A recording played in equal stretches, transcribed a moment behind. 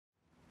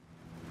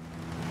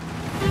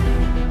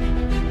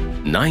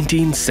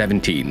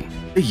1917,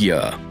 the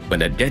year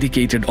when a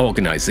dedicated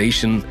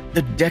organization,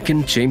 the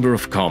Deccan Chamber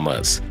of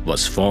Commerce,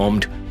 was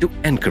formed to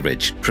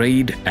encourage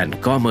trade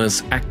and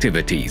commerce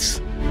activities.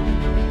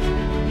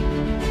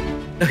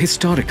 The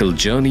historical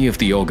journey of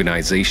the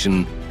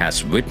organization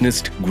has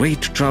witnessed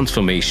great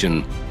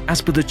transformation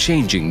as per the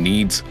changing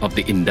needs of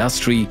the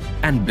industry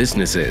and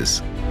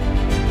businesses.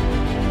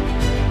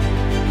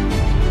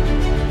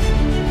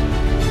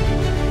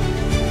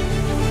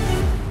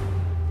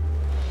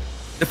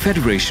 The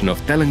Federation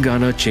of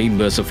Telangana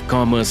Chambers of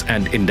Commerce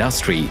and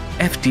Industry,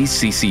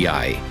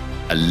 FTCCI,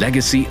 a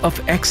legacy of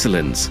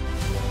excellence,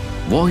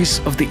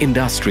 voice of the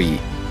industry,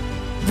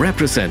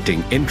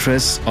 representing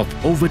interests of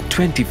over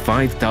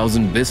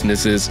 25,000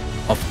 businesses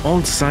of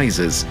all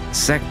sizes,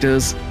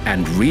 sectors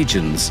and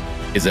regions,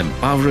 is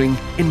empowering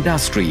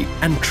industry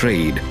and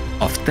trade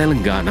of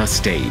Telangana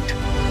state.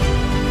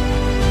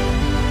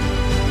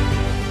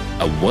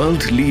 A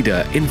world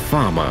leader in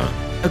pharma,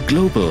 a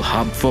global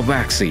hub for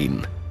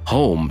vaccine,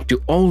 home to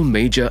all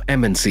major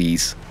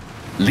MNCs,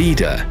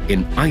 leader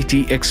in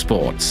IT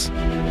exports,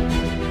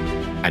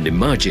 and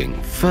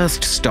emerging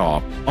first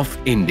stop of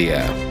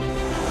India.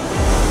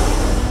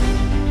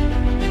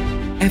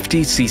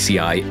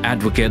 FTCCI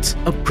advocates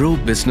a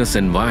pro-business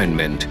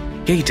environment,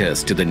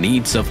 caters to the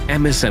needs of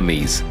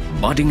MSMEs,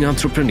 budding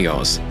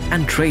entrepreneurs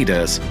and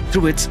traders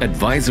through its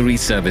advisory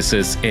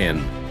services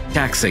in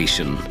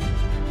taxation,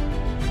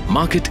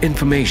 market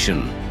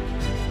information,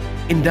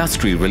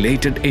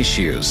 industry-related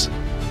issues,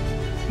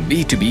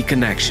 B2B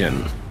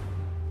connection.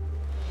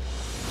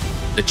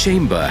 The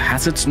Chamber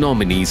has its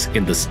nominees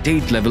in the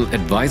state-level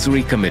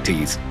advisory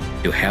committees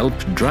to help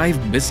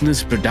drive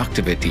business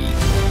productivity.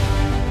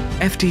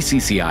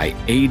 FTCCI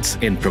aids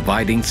in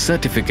providing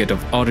Certificate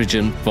of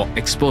Origin for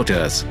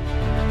exporters,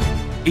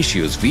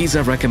 issues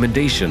visa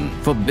recommendation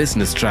for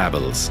business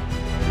travels.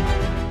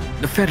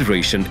 The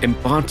Federation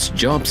imparts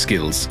job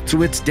skills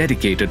through its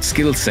dedicated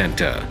skills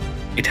center.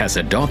 It has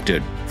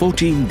adopted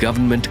 14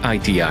 government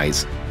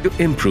ITIs to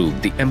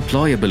improve the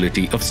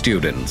employability of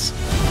students.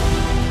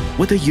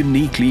 With a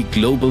uniquely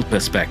global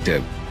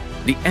perspective,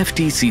 the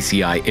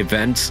FTCCI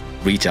events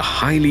reach a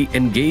highly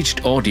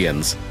engaged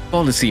audience,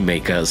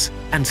 policymakers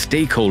and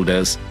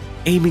stakeholders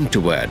aiming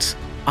towards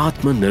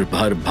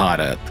Atmanirbhar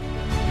Bharat.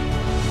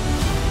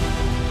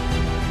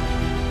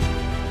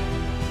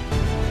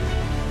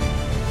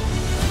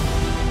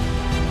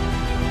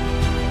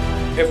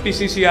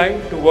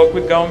 FTCCI to work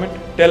with government,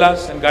 tell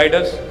us and guide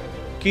us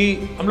कि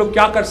हम लोग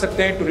क्या कर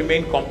सकते हैं to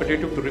remain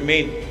competitive, to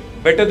remain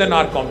better than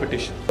our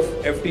competition.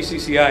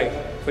 FTCCI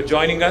for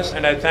joining us,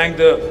 and I thank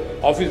the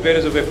office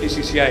bearers of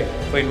FTCCI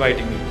for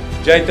inviting me.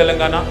 Jai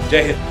Telangana,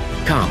 Jai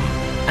Hind. Come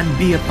and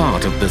be a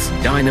part of this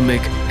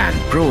dynamic and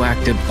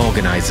proactive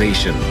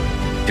organization.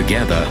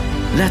 Together,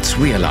 let's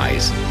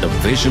realize the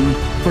vision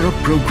for a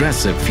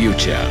progressive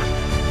future.